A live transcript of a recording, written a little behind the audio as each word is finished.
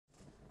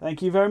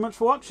Thank you very much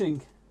for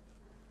watching,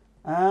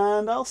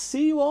 and I'll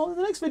see you all in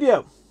the next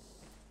video.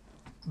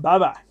 Bye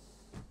bye.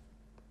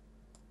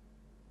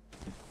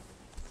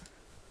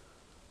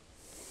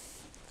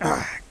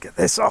 Get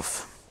this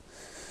off.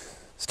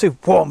 It's too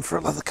warm for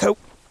a leather coat.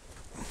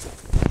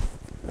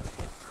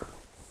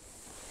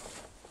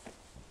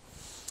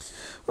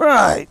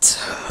 Right,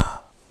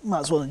 might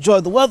as well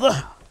enjoy the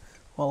weather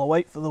while I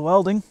wait for the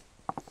welding.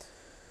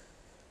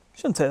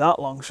 Shouldn't take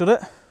that long, should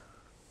it?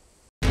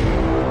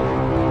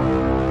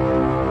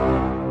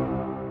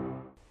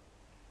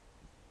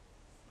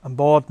 I'm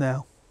bored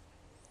now.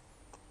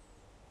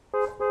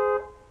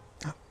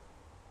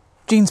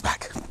 Jeans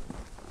back.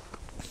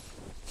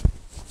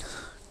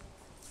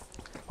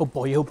 Oh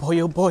boy, oh boy,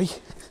 oh boy.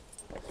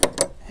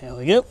 Here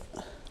we go.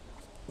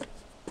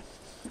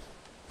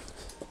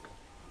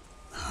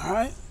 All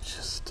right,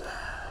 just...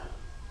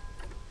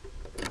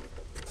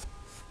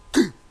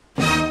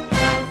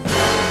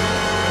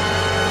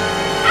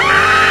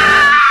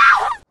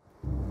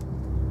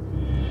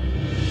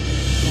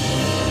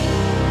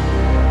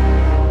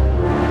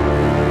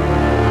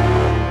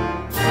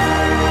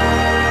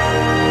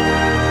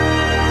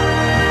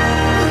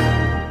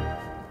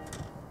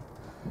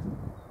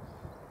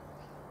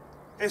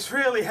 It's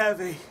really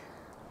heavy.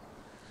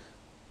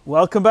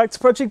 Welcome back to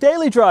Project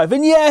Daily Drive,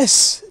 and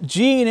yes,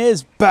 Gene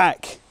is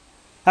back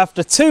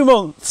after 2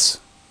 months.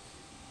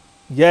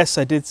 Yes,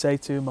 I did say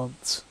 2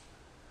 months.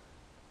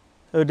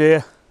 Oh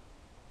dear.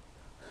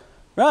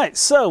 Right,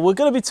 so we're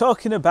going to be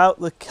talking about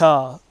the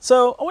car.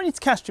 So I want you to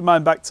cast your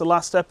mind back to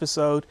last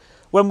episode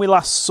when we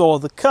last saw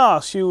the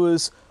car. She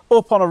was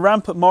up on a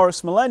ramp at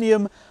Morris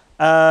Millenium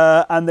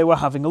and they were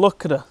having a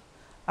look at her.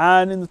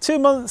 And in the 2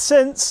 months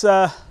since,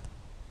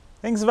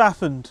 things have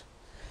happened.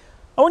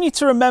 I want you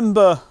to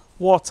remember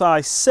what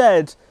I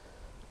said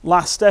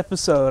last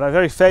episode. I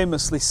very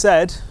famously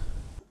said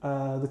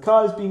the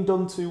car is being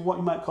done to what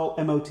you might call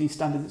MOT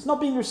standards. It's not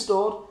being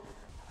restored.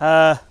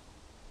 I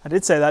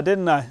did say that,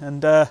 didn't I?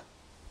 And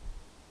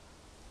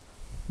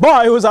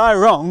boy, was I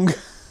wrong.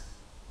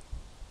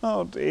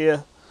 Oh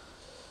dear.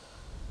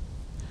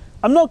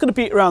 I'm not going to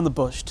beat around the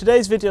bush.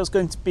 Today's video is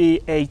going to be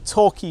a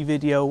talky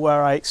video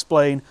where I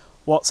explain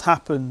what's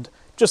happened.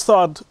 Just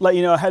thought I'd let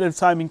you know ahead of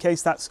time in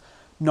case that's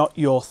not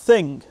your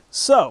thing.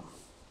 So,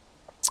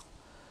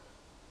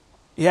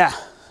 yeah,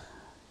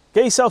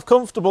 get yourself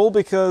comfortable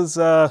because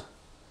there's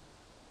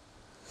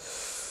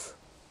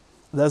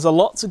a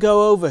lot to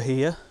go over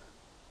here.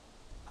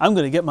 I'm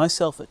going to get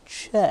myself a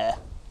chair.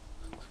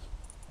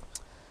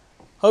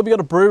 Hope you got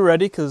a brew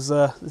ready because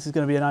this is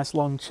going to be a nice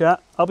long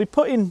chat. I'll be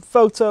putting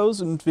photos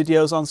and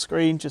videos on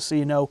screen just so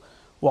you know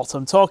what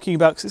I'm talking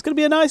about because it's going to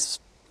be a nice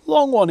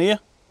long one here.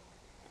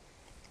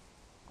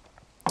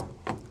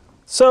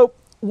 So,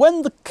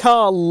 when the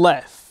car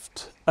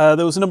left,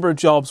 there was a number of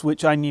jobs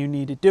which I knew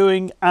needed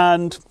doing,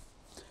 and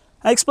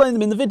I explained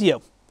them in the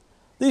video.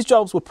 These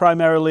jobs were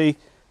primarily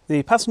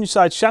the passenger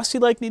side chassis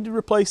leg needed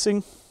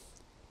replacing,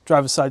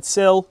 driver's side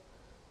sill,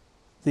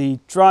 the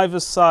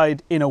driver's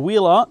side inner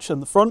wheel arch on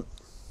the front,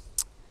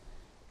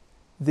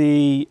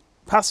 the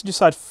passenger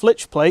side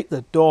flitch plate,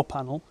 the door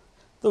panel,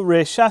 the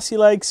rear chassis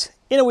legs,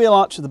 inner wheel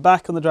arch at the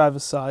back on the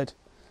driver's side,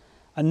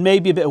 and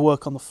maybe a bit of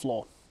work on the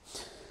floor.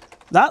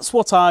 That's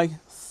what I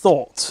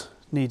thought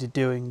needed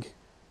doing.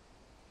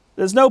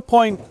 There's no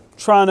point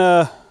trying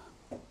to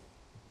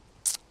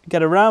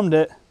get around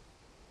it.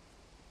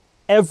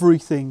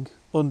 Everything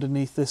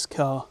underneath this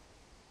car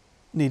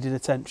needed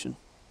attention.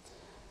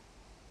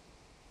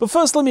 But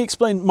first let me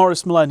explain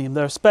Morris Millenium.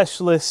 They're a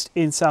specialist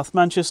in South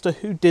Manchester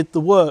who did the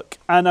work.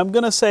 And I'm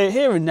going to say it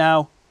here and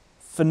now,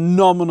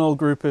 phenomenal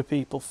group of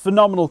people,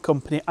 phenomenal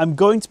company. I'm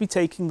going to be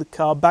taking the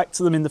car back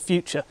to them in the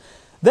future.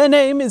 Their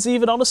name is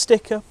even on a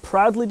sticker,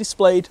 proudly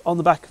displayed on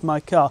the back of my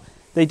car.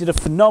 They did a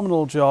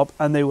phenomenal job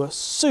and they were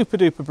super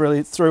duper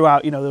brilliant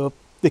throughout. You know,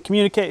 they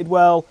communicated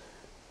well,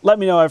 let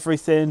me know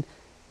everything,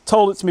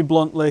 told it to me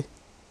bluntly,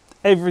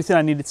 everything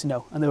I needed to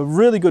know. And they were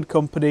really good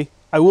company.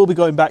 I will be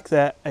going back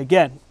there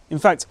again. In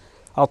fact,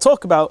 I'll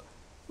talk about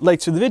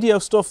later in the video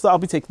stuff that I'll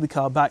be taking the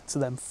car back to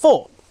them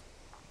for.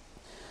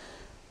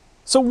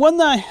 So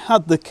when I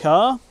had the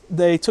car,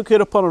 they took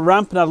it up on a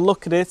ramp and had a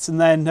look at it and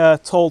then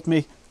told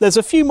me there's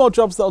a few more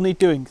jobs that I'll need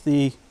doing.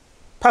 The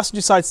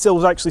passenger side sill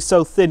was actually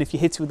so thin if you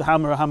hit it with a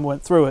hammer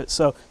went through it,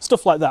 so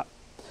stuff like that.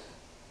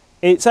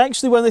 It's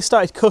actually when they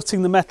started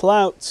cutting the metal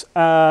out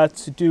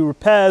to do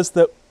repairs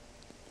that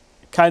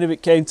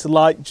it came to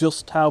light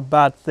just how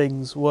bad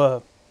things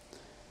were.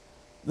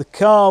 The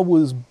car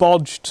was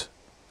bodged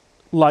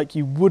like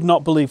you would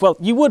not believe. Well,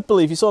 you would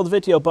believe, you saw the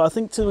video, but I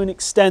think to an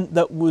extent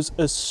that was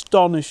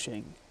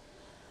astonishing.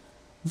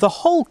 The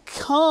whole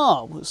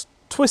car was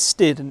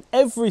twisted and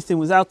everything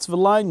was out of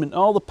alignment.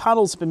 All the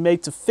panels had been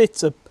made to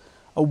fit a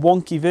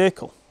wonky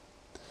vehicle.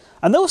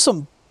 And there were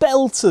some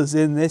belters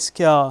in this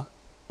car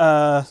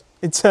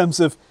in terms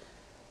of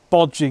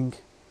bodging.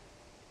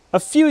 A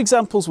few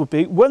examples would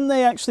be when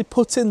they actually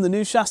put in the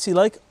new chassis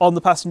leg on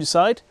the passenger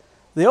side,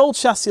 the old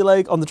chassis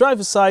leg on the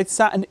driver's side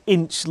sat an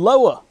inch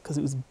lower because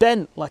it was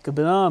bent like a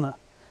banana.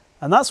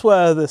 And that's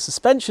where the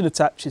suspension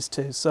attaches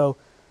to, so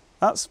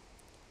that's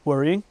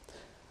worrying.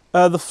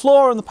 The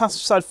floor on the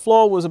passenger side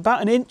floor was about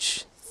 1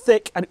 inch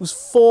thick, and it was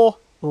 4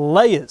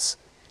 layers.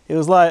 It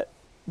was like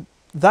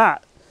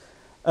that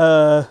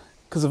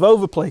because of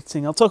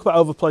overplating. I'll talk about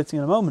overplating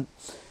in a moment.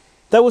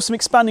 There was some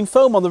expanding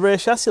foam on the rear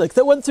chassis leg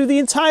that went through the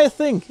entire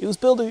thing. It was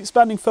building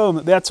expanding foam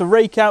that they had to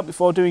rake out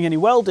before doing any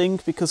welding,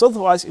 because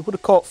otherwise it would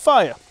have caught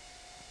fire.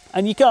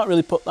 And you can't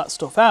really put that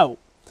stuff out.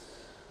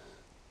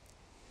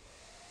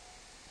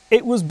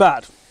 It was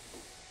bad.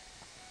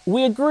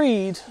 We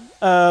agreed,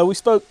 we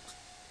spoke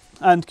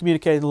and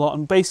communicated a lot,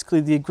 and basically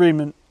the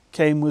agreement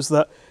was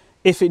that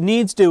if it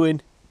needs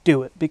doing,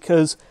 do it,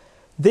 because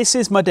this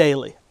is my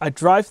daily. I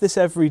drive this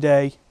every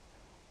day.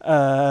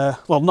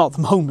 Well, not at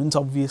the moment,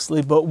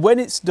 obviously, but when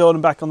it's done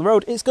and back on the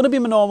road, it's going to be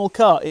my normal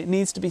car. It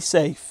needs to be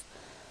safe.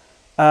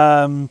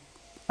 And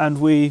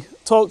we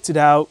talked it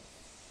out,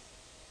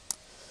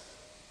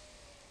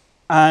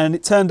 and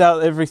it turned out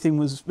that everything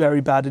was very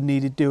bad and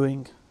needed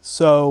doing.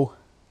 So,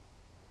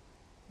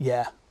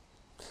 yeah.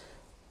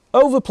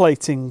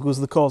 Overplating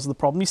was the cause of the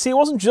problem. You see, it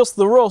wasn't just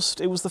the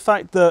rust, it was the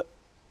fact that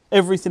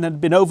everything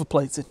had been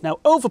overplated. Now,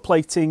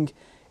 overplating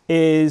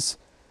is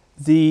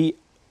the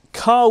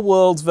car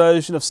world's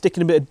version of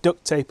sticking a bit of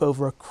duct tape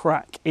over a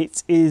crack.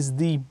 It is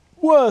the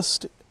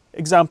worst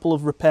example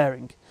of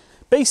repairing.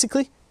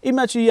 Basically,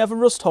 imagine you have a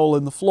rust hole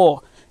in the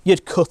floor.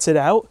 You'd cut it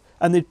out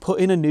and they'd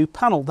put in a new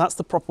panel. That's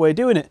the proper way of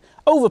doing it.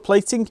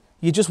 Overplating,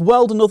 you just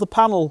weld another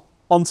panel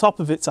on top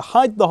of it to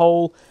hide the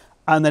hole,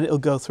 and then it'll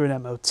go through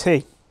an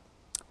MOT.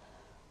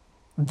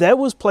 There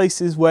was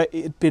places where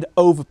it had been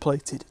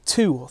overplated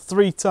 2 or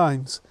 3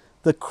 times.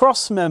 The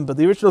cross member,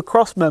 the original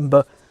cross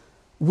member,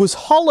 was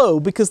hollow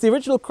because the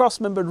original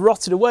cross member had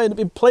rotted away and had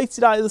been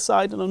plated either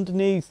side and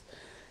underneath.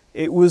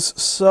 It was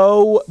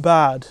so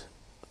bad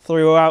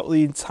throughout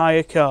the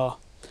entire car,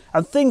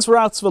 and things were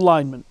out of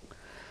alignment.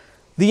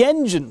 The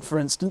engine, for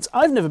instance,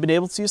 I've never been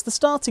able to use the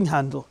starting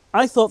handle.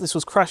 I thought this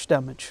was crash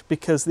damage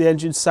because the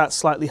engine sat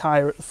slightly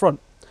higher at the front.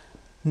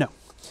 No.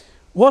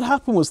 What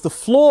happened was the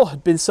floor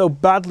had been so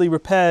badly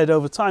repaired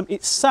over time,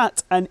 it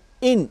sat 1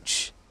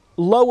 inch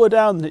lower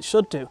down than it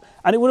should do,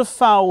 and it would have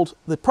fouled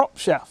the prop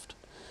shaft.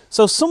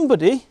 So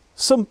somebody,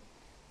 some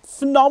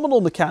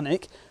phenomenal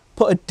mechanic,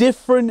 put a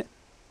different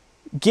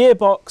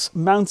gearbox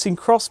mounting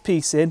cross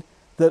piece in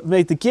that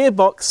made the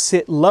gearbox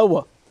sit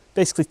lower.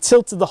 Basically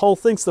tilted the whole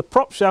thing so the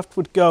prop shaft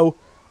would go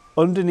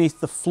underneath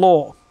the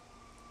floor.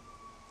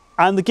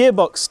 And the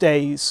gearbox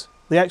stays,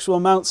 the actual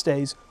mount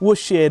stays, was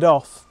sheared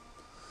off.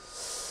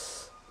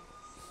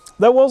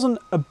 There wasn't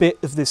a bit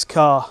of this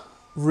car,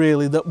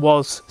 really, that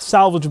was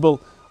salvageable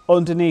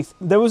underneath.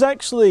 There was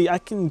actually, I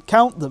can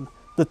count them,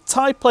 the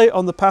tie plate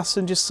on the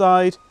passenger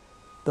side,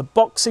 the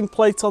boxing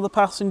plate on the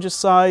passenger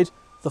side,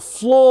 the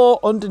floor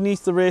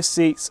underneath the rear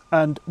seats,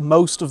 and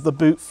most of the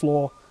boot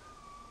floor.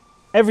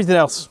 Everything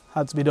else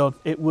had to be done.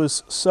 It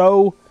was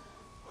so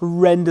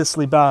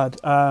horrendously bad,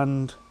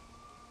 and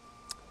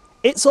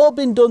it's all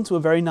been done to a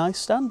very nice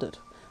standard.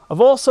 I've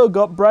also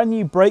got brand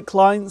new brake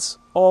lines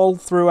all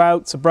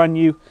throughout, a brand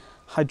new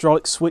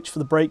hydraulic switch for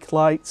the brake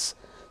lights,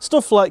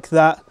 stuff like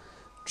that,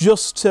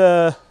 just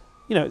to,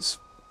 you know, it's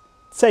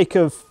sake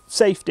of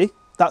safety.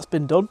 That's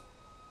been done.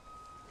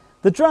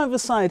 The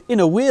driver's side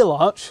inner wheel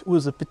arch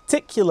was a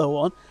particular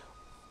one.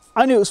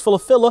 I knew it was full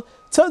of filler.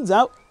 Turns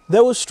out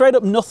there was straight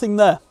up nothing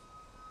there.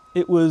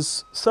 It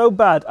was so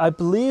bad. I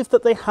believe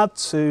that they had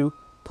to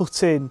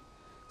put in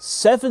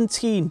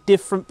 17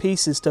 different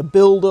pieces to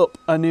build up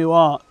a new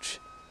arch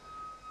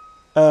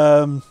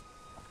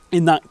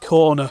in that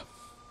corner,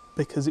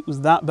 because it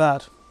was that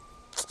bad.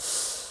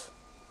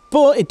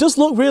 But it does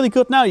look really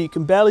good now. You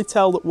can barely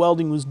tell that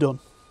welding was done.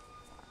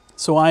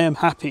 So I am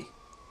happy.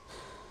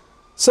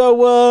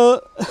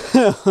 So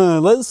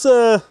let's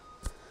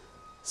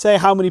say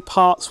how many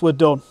parts were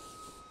done,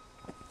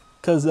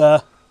 because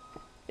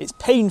it's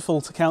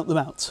painful to count them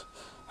out.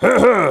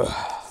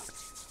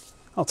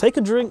 I'll take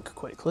a drink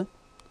quickly.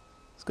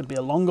 It's going to be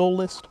a long old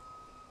list.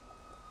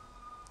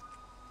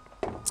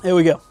 Here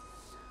we go.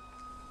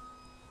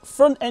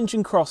 Front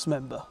engine cross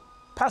member,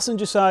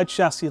 passenger side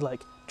chassis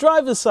leg,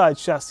 driver's side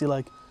chassis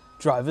leg,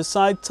 driver's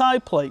side tie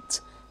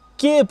plate,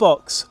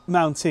 gearbox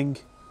mounting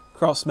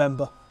cross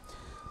member,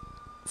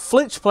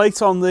 flitch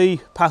plate on the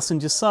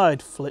passenger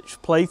side,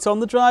 flitch plate on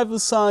the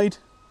driver's side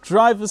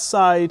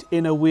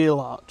inner wheel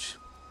arch,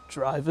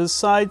 driver's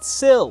side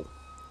sill.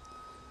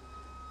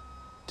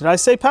 Did I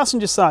say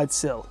passenger side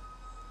sill?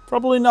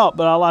 Probably not,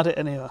 but I'll add it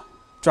anyway.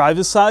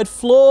 Driver's side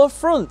floor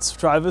front,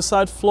 driver's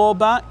side floor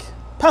back,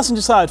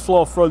 passenger side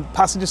floor front,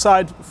 passenger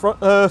side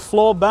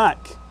floor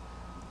back,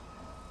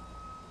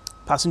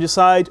 passenger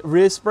side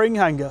rear spring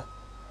hanger,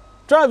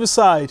 driver's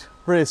side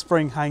rear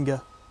spring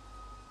hanger,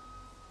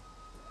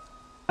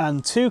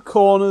 and 2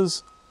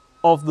 corners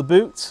of the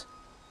boot,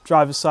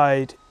 driver's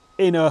side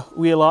inner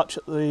wheel arch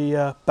at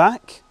the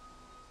back.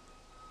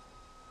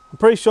 I'm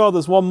pretty sure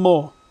there's one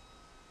more.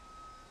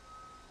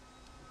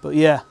 But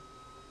yeah,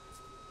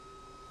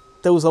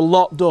 there was a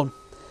lot done.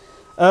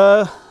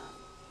 I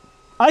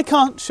I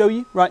can't show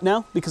you right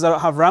now because I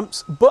don't have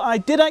ramps, but I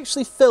did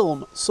actually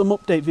film some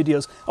update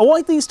videos. I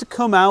wanted these to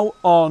come out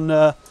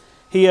on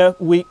here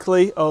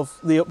weekly of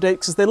the update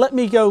because they let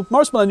me go,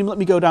 Morris Millenium let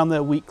me go down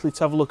there weekly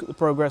to have a look at the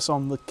progress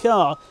on the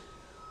car.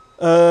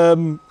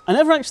 I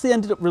never actually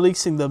ended up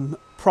releasing them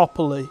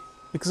properly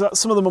because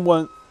some of them I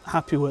weren't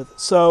happy with.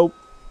 So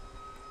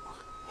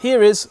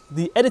here is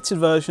the edited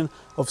version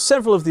of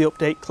several of the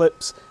update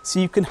clips so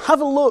you can have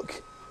a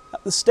look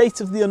at the state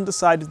of the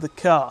underside of the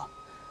car.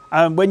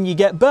 And when you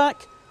get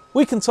back,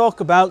 we can talk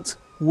about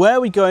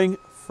where we're going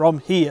from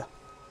here,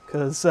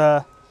 because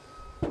a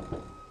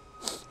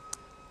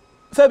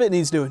fair bit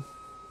needs doing.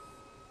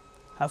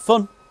 Have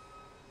fun.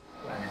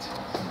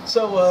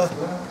 So, a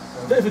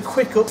bit of a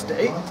quick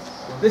update.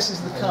 This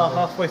is the car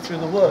halfway through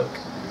the work.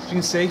 As you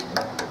can see,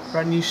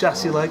 brand new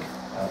chassis leg,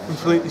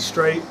 completely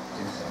straight.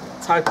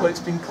 Tyre plate's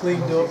been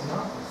cleaned up.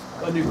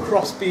 Got a new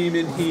cross beam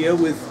in here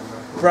with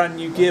brand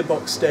new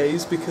gearbox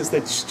stays because they're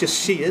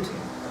just sheared.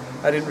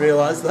 I didn't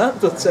realise that,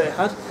 but it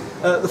had.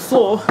 The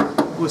floor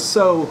was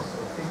so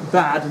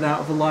bad and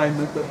out of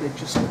alignment that they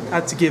just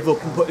had to give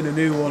up and put in a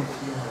new one.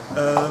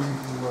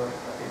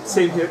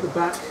 Same here at the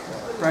back,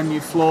 brand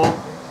new floor.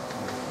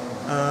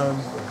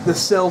 The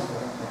sill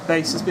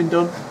base has been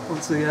done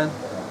once again.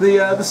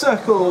 The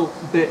circle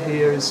bit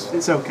here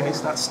it's okay,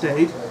 so that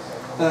stayed.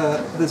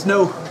 There's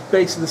no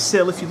base of the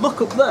sill. If you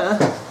look up there,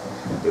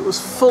 it was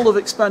full of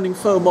expanding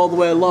foam all the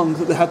way along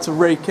that they had to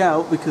rake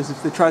out because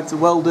if they tried to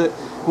weld it,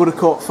 it would have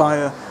caught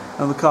fire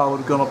and the car would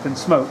have gone up in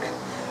smoke.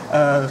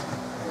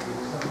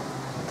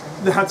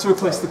 They had to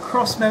replace the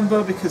cross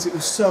member because it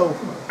was so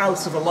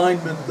out of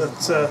alignment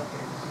that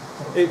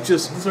it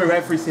just threw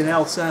everything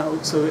else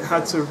out, so it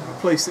had to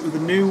replace it with a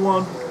new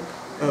one,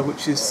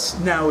 which is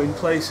now in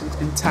place and it's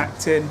been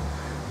tacked in.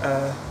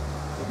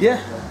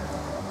 Yeah,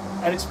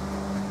 and it's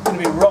going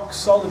to be rock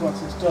solid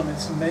once it's done.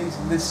 It's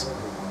amazing.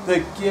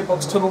 The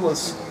gearbox tunnel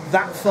was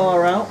that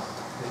far out.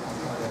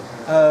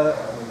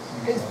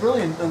 It's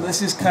brilliant, and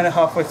this is kind of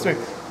halfway through.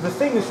 The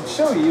thing I should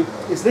show you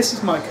is this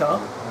is my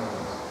car.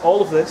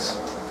 All of this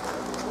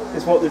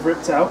is what they've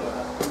ripped out.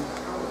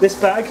 This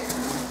bag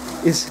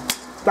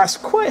that's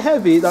quite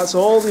heavy. That's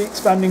all the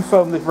expanding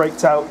foam they've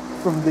raked out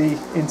from the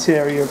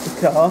interior of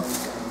the car.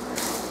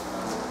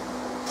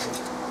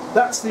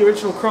 That's the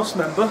original cross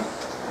member.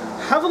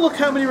 Have a look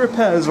how many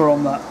repairs are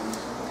on that.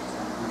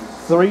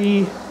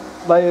 3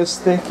 layers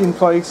thick in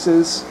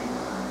places.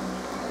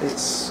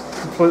 It's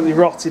completely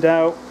rotted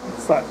out.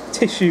 It's like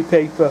tissue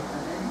paper.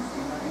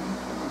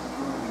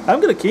 I'm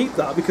going to keep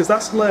that because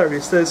that's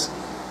hilarious.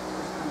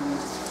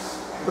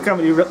 Look how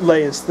many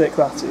layers thick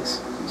that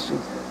is. It's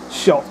just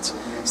shot.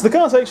 So the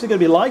car's actually going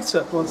to be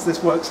lighter once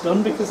this work's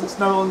done because it's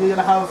no longer going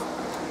to have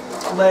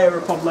layer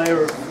upon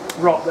layer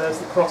of rot. There's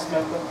the cross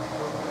member.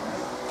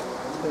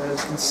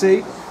 As you can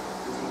see.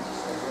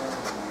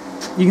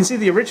 You can see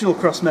the original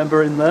cross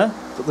member in there,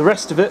 but the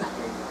rest of it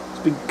has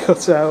been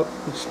cut out.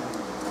 It's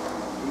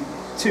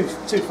too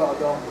far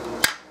gone.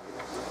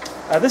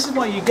 This is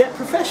why you get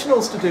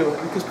professionals to do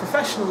it, because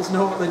professionals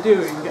know what they're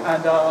doing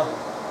and are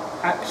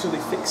actually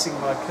fixing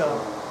my car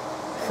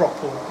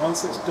properly.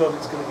 Once it's done,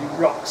 it's going to be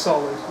rock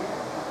solid.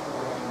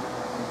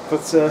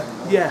 But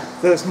yeah,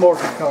 there's more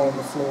of the car on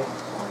the floor.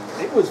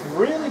 It was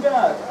really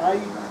bad.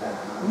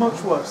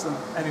 Much worse than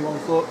anyone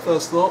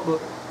first thought, but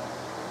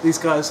these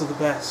guys are the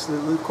best.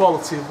 The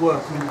quality of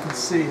work, I mean, you can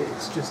see it.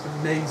 It's just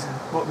amazing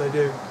what they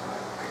do.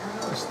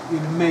 Just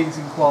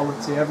amazing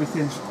quality.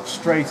 Everything's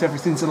straight,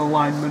 everything's in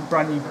alignment,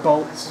 brand new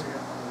bolts,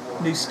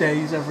 new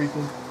stays,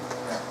 everything.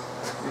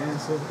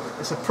 Yeah,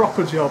 it's a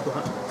proper job,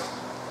 that.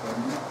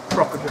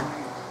 Proper job.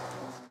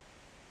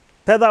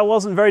 Bet that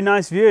wasn't very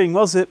nice viewing,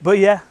 was it? But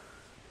yeah,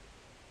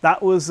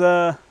 that was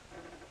the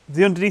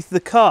underneath of the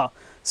car.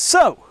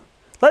 So,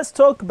 let's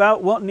talk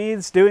about what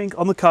needs doing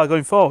on the car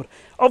going forward.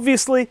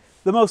 Obviously,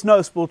 the most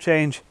noticeable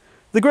change,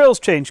 the grille's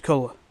changed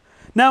colour.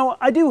 Now,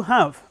 I do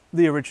have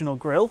the original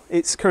grille.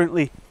 It's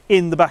currently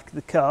in the back of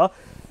the car,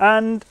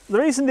 and the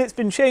reason it's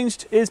been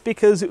changed is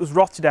because it was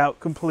rotted out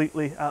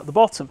completely at the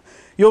bottom.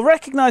 You'll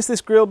recognise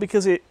this grille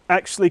because it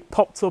actually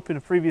popped up in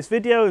a previous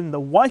video in the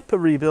wiper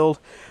rebuild.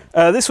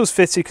 This was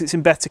fitted because it's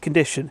in better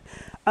condition.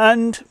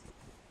 And,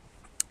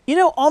 you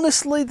know,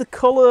 honestly, the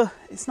colour,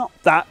 it's not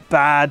that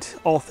bad,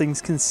 all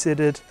things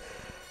considered.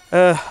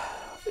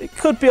 It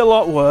could be a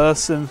lot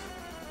worse, and...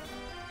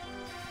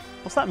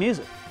 What's that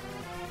music?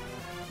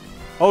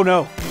 Oh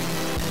no.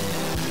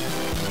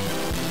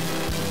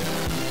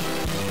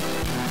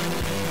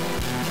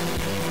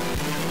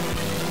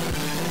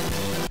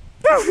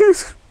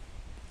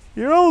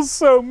 You're all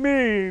so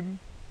mean.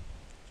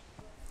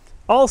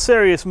 All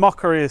serious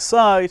mockery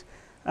aside,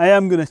 I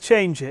am going to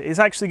change it. It's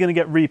actually going to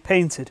get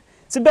repainted.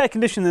 It's in better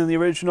condition than the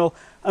original.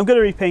 I'm going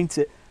to repaint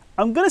it.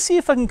 I'm going to see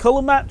if I can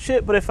colour match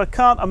it, but if I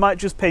can't, I might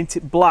just paint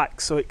it black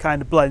so it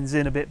kind of blends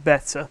in a bit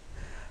better.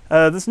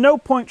 There's no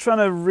point trying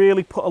to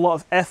really put a lot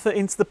of effort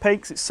into the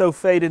paint because it's so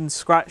faded and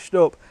scratched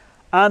up,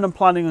 and I'm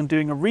planning on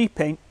doing a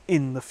repaint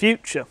in the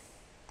future.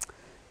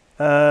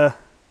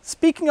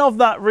 Speaking of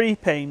that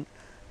repaint,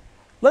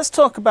 let's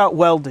talk about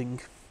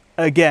welding.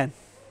 again.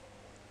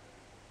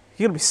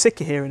 You're going to be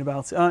sick of hearing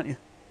about it, aren't you?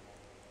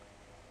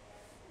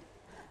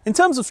 In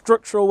terms of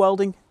structural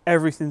welding,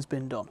 everything's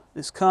been done.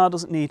 This car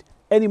doesn't need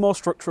any more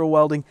structural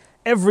welding.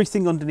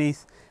 Everything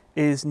underneath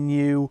is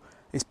new.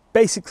 It's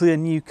basically a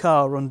new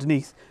car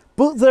underneath.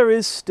 But there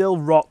is still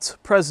rot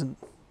present,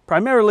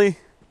 primarily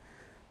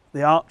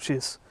the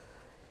arches.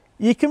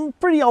 You can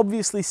pretty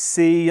obviously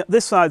see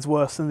this side's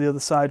worse than the other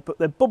side, but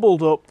they're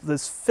bubbled up,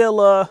 there's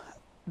filler,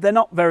 they're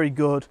not very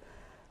good.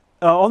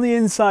 On the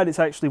inside it's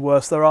actually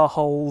worse. There are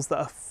holes that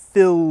are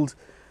filled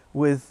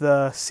with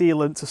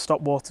sealant to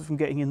stop water from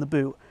getting in the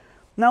boot.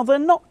 Now they're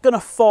not going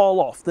to fall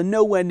off, they're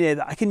nowhere near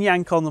that. I can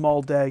yank on them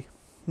all day,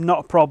 not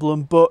a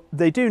problem, but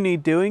they do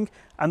need doing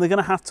and they're going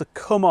to have to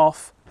come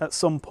off at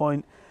some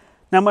point.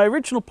 Now my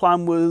original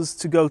plan was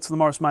to go to the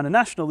Morris Minor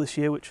National this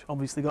year, which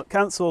obviously got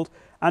cancelled,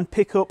 and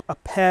pick up a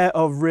pair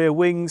of rear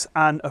wings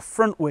and a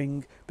front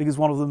wing because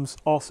one of them's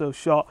also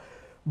shot.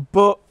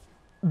 But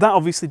that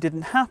obviously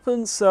didn't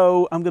happen,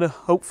 so I'm going to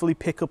hopefully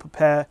pick up a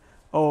pair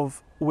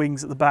of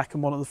wings at the back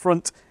and one at the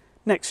front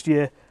next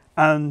year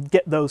and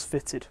get those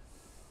fitted.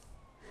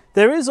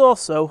 There is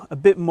also a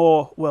bit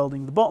more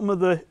welding. The bottom of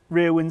the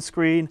rear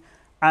windscreen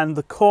and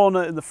the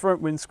corner in the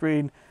front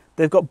windscreen,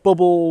 they've got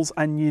bubbles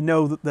and you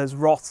know that there's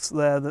rot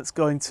there that's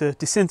going to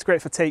disintegrate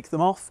if I take them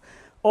off.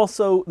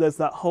 Also, there's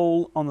that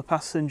hole on the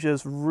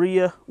passenger's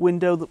rear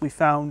window that we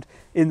found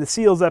in the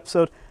seals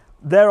episode.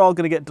 They're all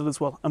going to get done as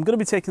well. I'm going to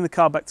be taking the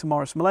car back to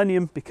Morris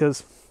Millenium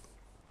because,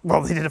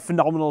 well, they did a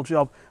phenomenal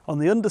job on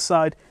the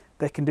underside.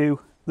 They can do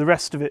the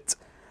rest of it.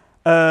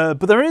 But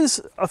there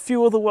is a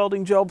few other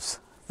welding jobs.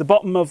 The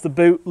bottom of the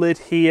boot lid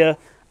here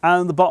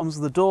and the bottoms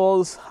of the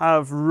doors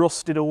have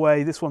rusted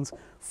away. This one's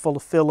full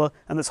of filler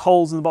and there's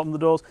holes in the bottom of the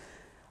doors.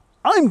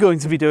 I'm going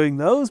to be doing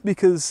those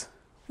because,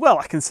 well,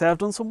 I can say I've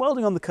done some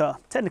welding on the car.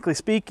 Technically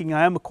speaking,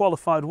 I am a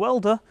qualified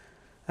welder,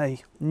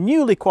 a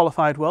newly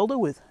qualified welder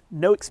with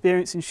no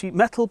experience in sheet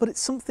metal, but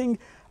it's something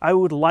I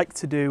would like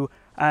to do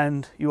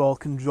and you all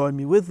can join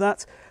me with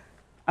that.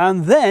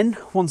 And then,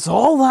 once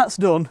all that's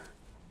done,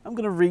 I'm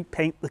going to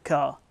repaint the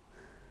car.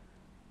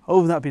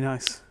 Oh, that'd be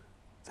nice.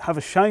 To have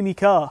a shiny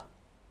car.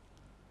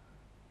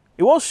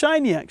 It was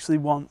shiny actually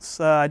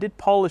once. I did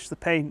polish the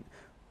paint,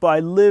 but I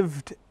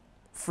lived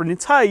for an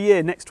entire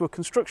year next to a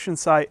construction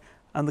site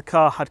and the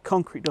car had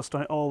concrete dust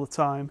on it all the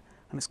time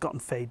and it's gotten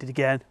faded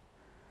again.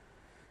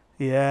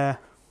 Yeah.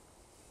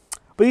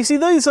 But you see,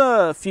 these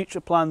are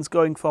future plans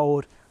going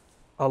forward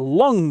a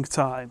long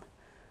time.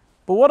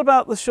 But what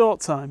about the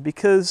short time?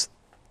 Because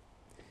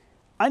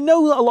I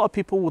know that a lot of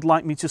people would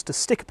like me just to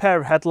stick a pair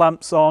of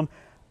headlamps on,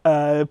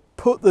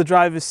 put the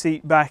driver's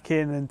seat back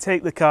in and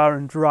take the car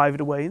and drive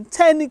it away. And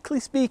technically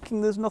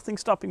speaking, there's nothing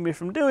stopping me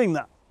from doing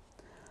that.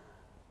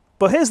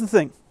 But here's the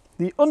thing.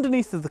 The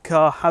underneath of the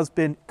car has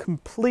been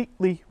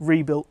completely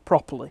rebuilt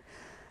properly.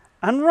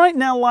 And right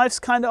now life's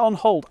kind of on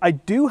hold. I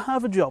do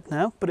have a job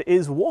now, but it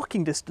is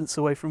walking distance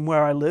away from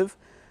where I live.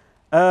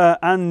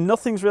 And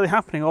nothing's really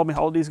happening. All my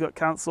holidays got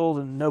cancelled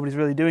and nobody's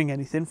really doing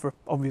anything for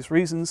obvious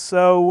reasons.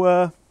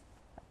 So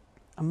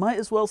I might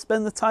as well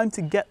spend the time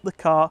to get the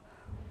car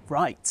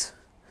right.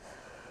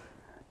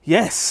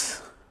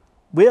 Yes,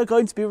 we are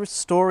going to be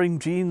restoring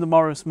Jean the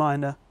Morris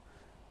Minor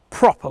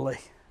properly.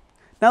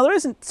 Now there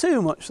isn't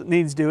too much that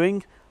needs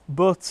doing,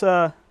 but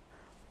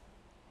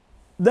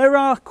there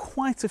are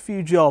quite a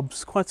few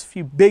jobs, quite a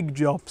few big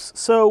jobs.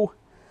 So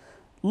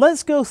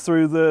let's go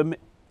through them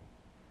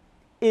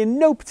in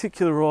no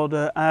particular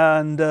order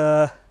and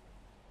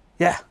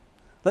yeah,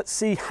 let's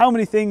see how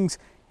many things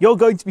you're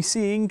going to be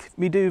seeing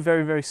me do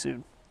very, very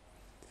soon.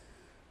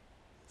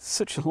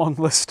 Such a long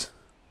list.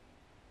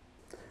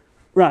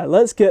 Right,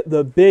 let's get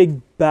the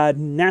big, bad,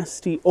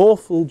 nasty,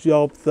 awful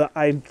job that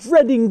I'm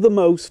dreading the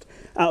most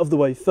out of the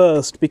way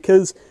first,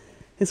 because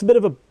it's a bit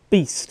of a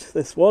beast,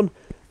 this one,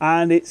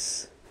 and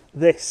it's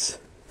this.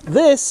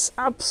 This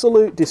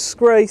absolute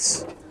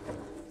disgrace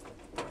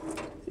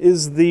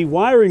is the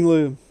wiring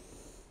loom.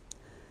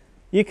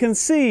 You can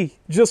see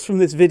just from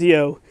this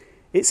video,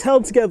 it's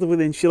held together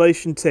with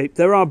insulation tape.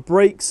 There are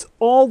breaks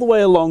all the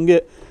way along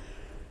it.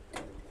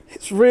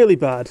 It's really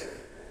bad,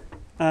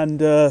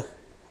 and I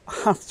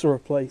have to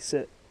replace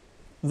it.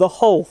 The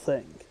whole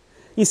thing.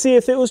 You see,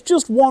 if it was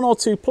just one or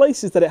two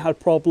places that it had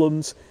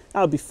problems,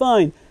 that would be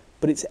fine,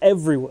 but it's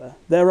everywhere.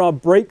 There are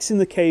breaks in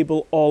the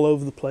cable all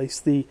over the place.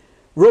 The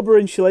rubber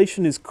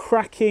insulation is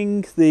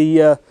cracking,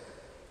 the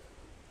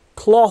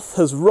cloth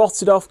has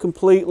rotted off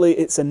completely.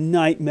 It's a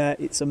nightmare,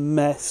 it's a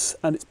mess,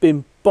 and it's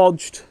been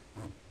bodged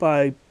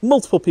by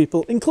multiple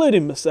people,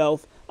 including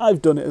myself.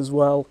 I've done it as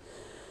well.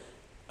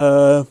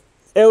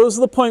 It was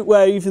the point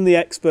where even the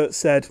experts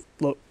said,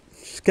 look,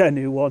 just get a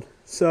new one.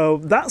 So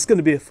that's going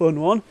to be a fun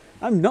one.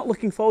 I'm not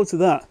looking forward to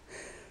that.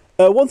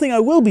 One thing I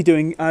will be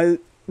doing, I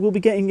will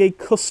be getting a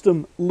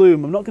custom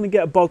loom. I'm not going to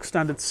get a bog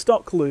standard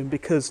stock loom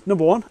because,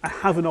 number one, I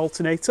have an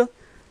alternator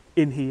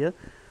in here.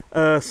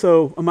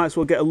 So I might as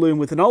well get a loom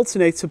with an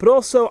alternator, but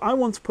also I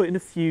want to put in a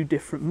few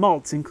different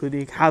mods,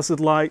 including hazard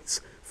lights,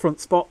 front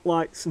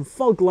spotlights and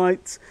fog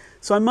lights.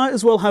 So I might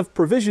as well have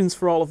provisions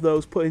for all of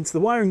those put into the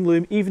wiring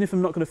loom, even if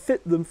I'm not going to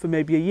fit them for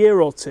maybe a year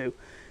or two,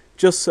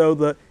 just so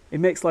that it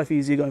makes life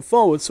easier going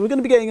forward. So we're going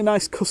to be getting a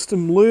nice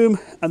custom loom,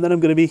 and then I'm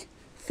going to be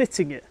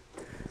fitting it.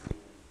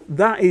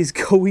 That is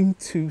going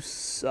to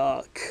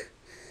suck.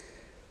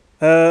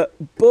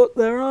 But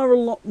there are a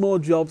lot more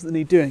jobs that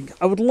need doing.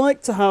 I would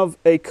like to have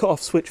a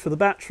cut-off switch for the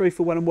battery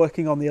for when I'm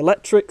working on the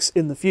electrics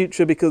in the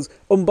future, because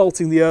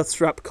unbolting the earth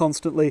strap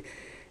constantly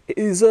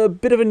is a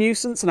bit of a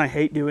nuisance and I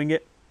hate doing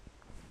it.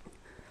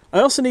 I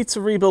also need to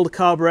rebuild a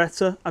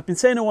carburetor. I've been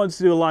saying I wanted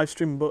to do a live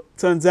stream, but it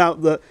turns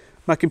out that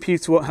my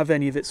computer won't have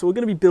any of it, so we're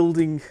going to be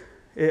building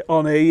it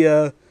on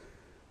a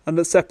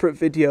separate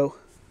video.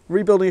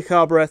 Rebuilding a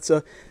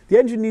carburetor. The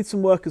engine needs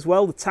some work as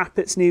well, the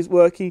tappets needs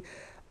working.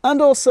 And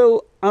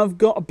also, I've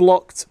got a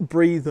blocked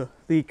breather.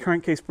 The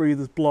crankcase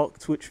breather's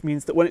blocked, which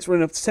means that when it's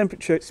running up to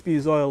temperature, it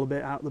spews oil a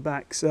bit out the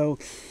back. So,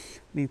 I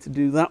need to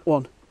do that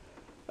one.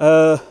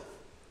 Now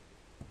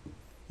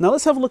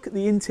let's have a look at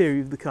the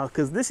interior of the car,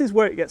 because this is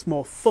where it gets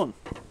more fun.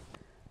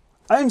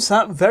 I'm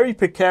sat very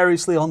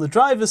precariously on the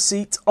driver's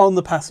seat on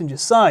the passenger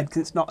side,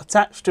 because it's not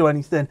attached to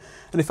anything.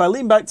 And if I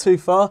lean back too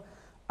far,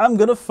 I'm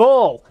going to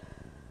fall.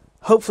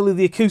 Hopefully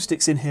the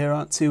acoustics in here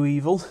aren't too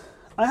evil.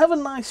 I have a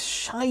nice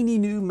shiny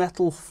new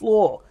metal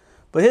floor,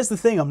 but here's the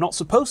thing, I'm not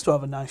supposed to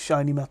have a nice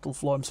shiny metal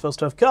floor, I'm supposed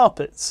to have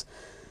carpets.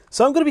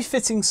 So I'm going to be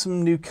fitting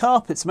some new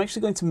carpets. I'm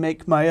actually going to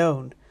make my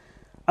own.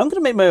 I'm going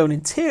to make my own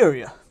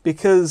interior,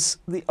 because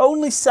the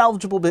only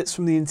salvageable bits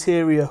from the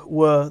interior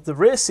were the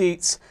rear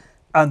seats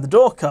and the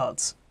door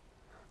cards.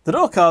 The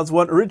door cards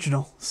weren't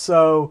original,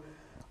 so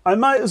I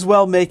might as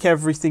well make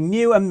everything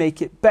new and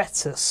make it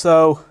better.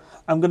 So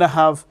I'm going to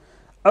have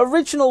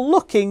original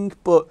looking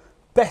but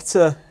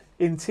better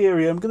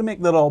interior. I'm going to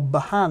make that all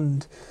by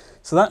hand,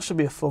 so that should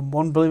be a fun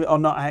one. Believe it or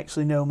not, I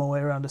actually know my way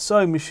around a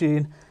sewing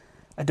machine.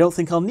 I don't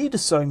think I'll need a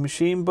sewing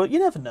machine, but you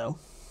never know.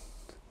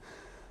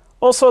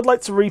 Also, I'd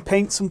like to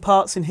repaint some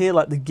parts in here,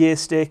 like the gear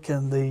stick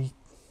and the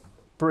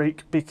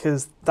brake,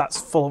 because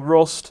that's full of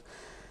rust.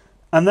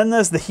 And then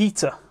there's the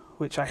heater,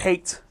 which I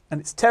hate,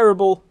 and it's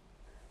terrible,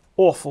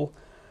 awful.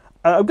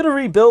 I'm going to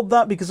rebuild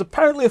that, because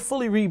apparently a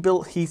fully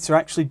rebuilt heater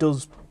actually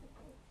does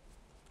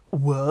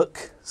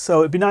work, so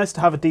it'd be nice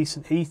to have a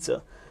decent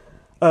heater.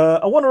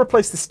 I want to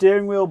replace the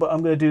steering wheel, but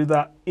I'm going to do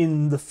that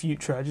in the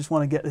future. I just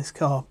want to get this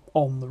car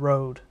on the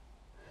road.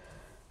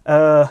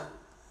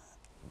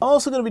 I'm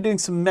also going to be doing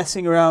some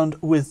messing around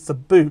with the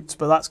boot,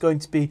 but that's going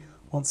to be,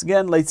 once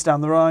again, later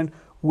down the line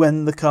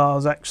when the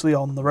car's actually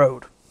on the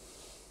road.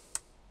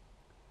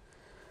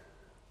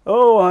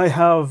 Oh, I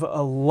have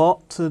a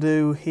lot to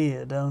do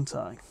here, don't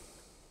I?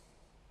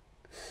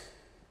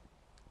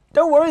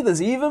 Don't worry,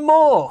 there's even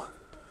more!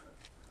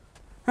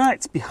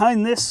 Right,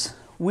 behind this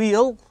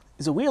wheel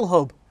is a wheel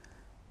hub,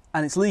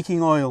 and it's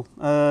leaking oil.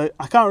 I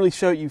can't really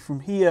show it you from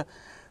here,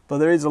 but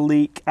there is a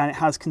leak and it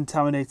has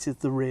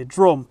contaminated the rear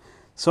drum.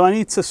 So I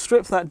need to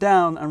strip that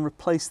down and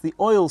replace the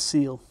oil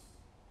seal.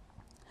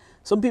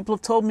 Some people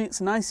have told me it's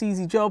a nice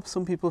easy job,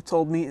 some people have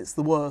told me it's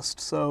the worst,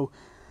 so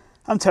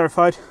I'm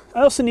terrified.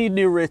 I also need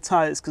new rear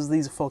tyres, because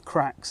these are full of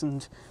cracks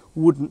and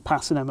wouldn't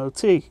pass an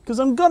MOT, because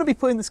I'm going to be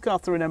putting this car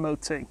through an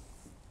MOT.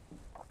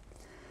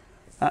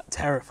 That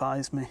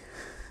terrifies me.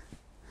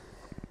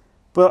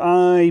 But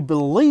I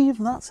believe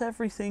that's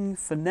everything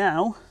for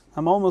now.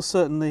 I'm almost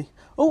certainly...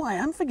 Oh, I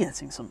am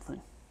forgetting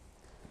something.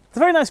 The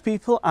very nice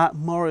people at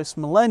Morris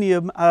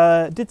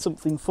Millenium did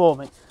something for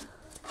me.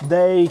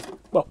 They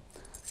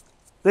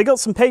got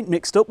some paint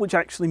mixed up, which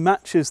actually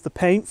matches the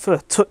paint for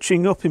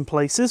touching up in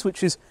places,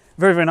 which is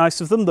very, very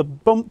nice of them. The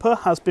bumper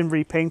has been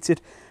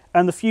repainted,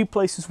 and the few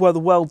places where the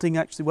welding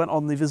actually went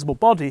on the visible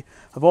body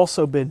have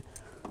also been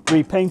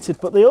repainted.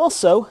 But they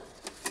also,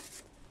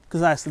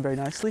 because I asked them very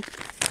nicely,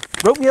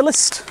 wrote me a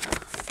list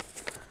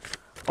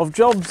of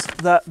jobs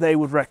that they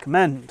would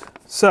recommend.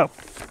 So,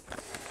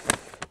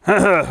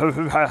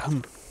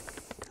 I'm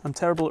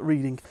terrible at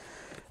reading.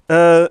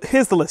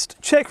 Here's the list.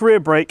 Check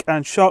rear brake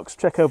and shocks,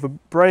 check over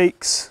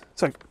brakes.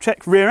 Sorry,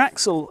 check rear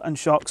axle and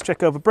shocks,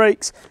 check over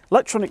brakes.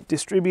 Electronic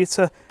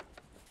distributor,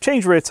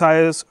 change rear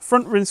tyres,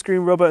 front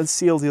windscreen rubber and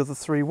seal the other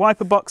 3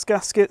 wiper box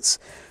gaskets,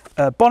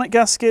 bonnet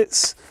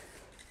gaskets,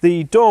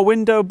 the door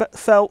window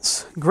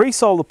felts,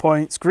 grease all the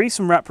points, grease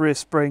and wrap rear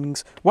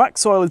springs,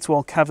 wax oil into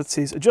all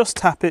cavities, adjust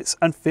tappets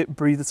and fit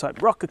breather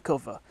type rocker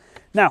cover.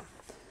 Now,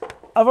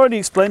 I've already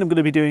explained I'm going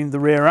to be doing the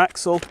rear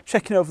axle,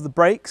 checking over the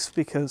brakes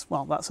because,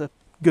 well, that's a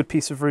good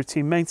piece of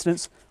routine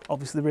maintenance,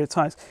 obviously the rear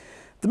tyres.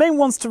 The main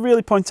ones to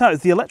really point out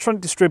is the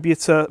electronic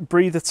distributor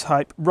breather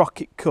type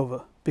rocker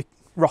cover.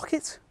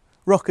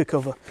 Rocker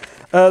cover.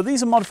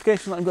 These are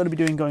modifications that I'm going to be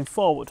doing going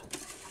forward.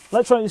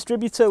 Electronic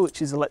distributor,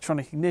 which is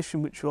electronic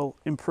ignition, which will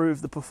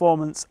improve the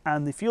performance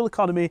and the fuel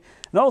economy,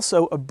 and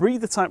also a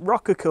breather type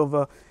rocker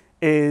cover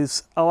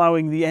is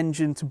allowing the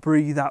engine to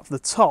breathe out the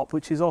top,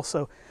 which is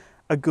also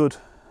a good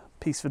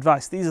piece of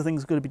advice. These are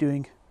things I'm going to be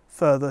doing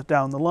further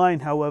down the line.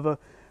 However,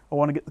 I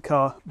want to get the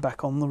car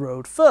back on the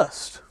road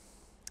first.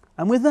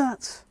 And with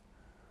that,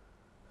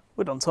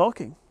 we're done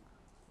talking.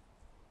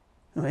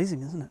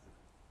 Amazing, isn't it?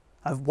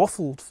 I've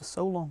waffled for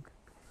so long.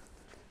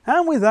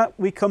 And with that,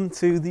 we come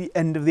to the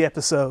end of the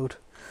episode.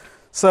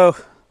 So,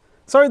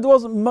 sorry there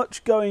wasn't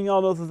much going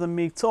on other than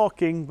me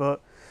talking,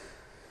 but,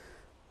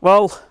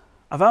 well,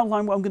 I've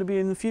outlined what I'm going to be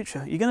in the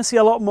future. You're going to see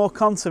a lot more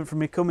content from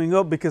me coming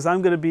up because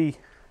I'm going to be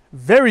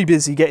very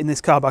busy getting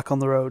this car back on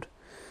the road.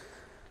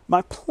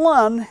 My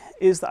plan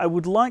is that I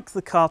would like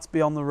the car to be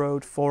on the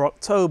road for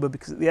October,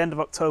 because at the end of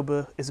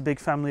October is a big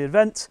family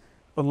event,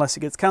 unless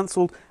it gets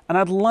cancelled, and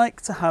I'd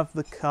like to have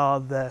the car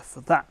there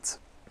for that.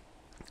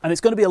 And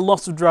it's going to be a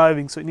lot of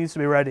driving, so it needs to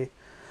be ready.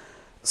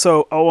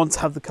 So I want to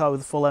have the car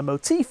with a full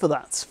MOT for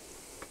that.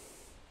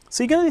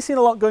 So you're going to be seeing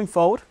a lot going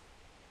forward.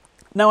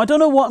 Now, I don't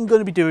know what I'm going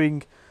to be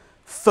doing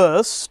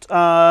first.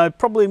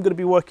 Probably I'm going to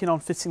be working on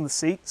fitting the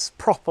seats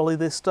properly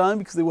this time,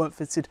 because they weren't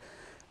fitted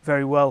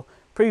very well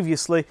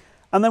previously.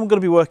 And then we're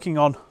going to be working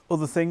on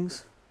other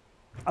things.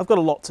 I've got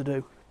a lot to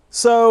do.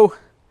 So,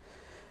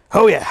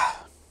 oh yeah,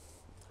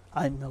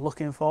 I'm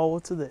looking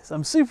forward to this.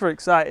 I'm super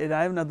excited.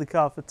 I haven't had the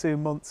car for 2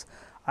 months.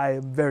 I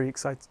am very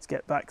excited to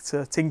get back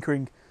to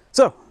tinkering.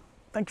 So,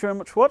 thank you very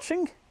much for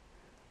watching.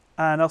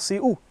 And I'll see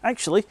you. Oh,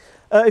 actually,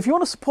 if you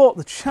want to support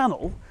the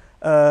channel,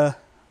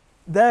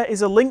 there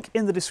is a link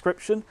in the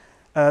description.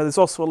 There's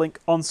also a link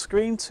on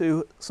screen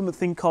to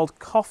something called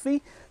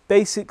Coffee.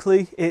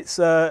 Basically, it's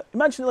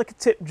imagine it like a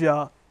tip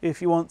jar. If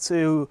you want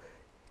to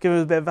give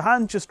it a bit of a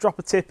hand, just drop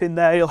a tip in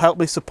there. It'll help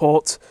me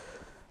support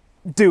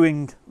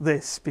doing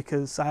this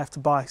because I have to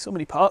buy so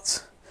many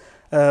parts.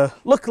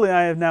 Luckily,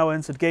 I have now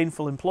entered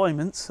gainful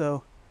employment,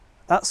 so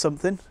that's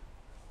something.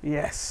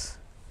 Yes.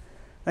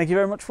 Thank you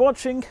very much for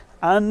watching,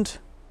 and,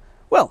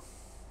 well,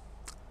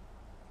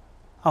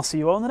 I'll see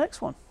you all in the next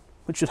one,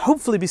 which should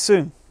hopefully be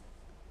soon,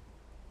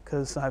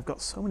 because I've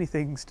got so many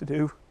things to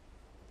do.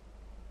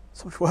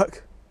 So much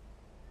work.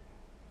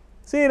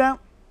 See you now.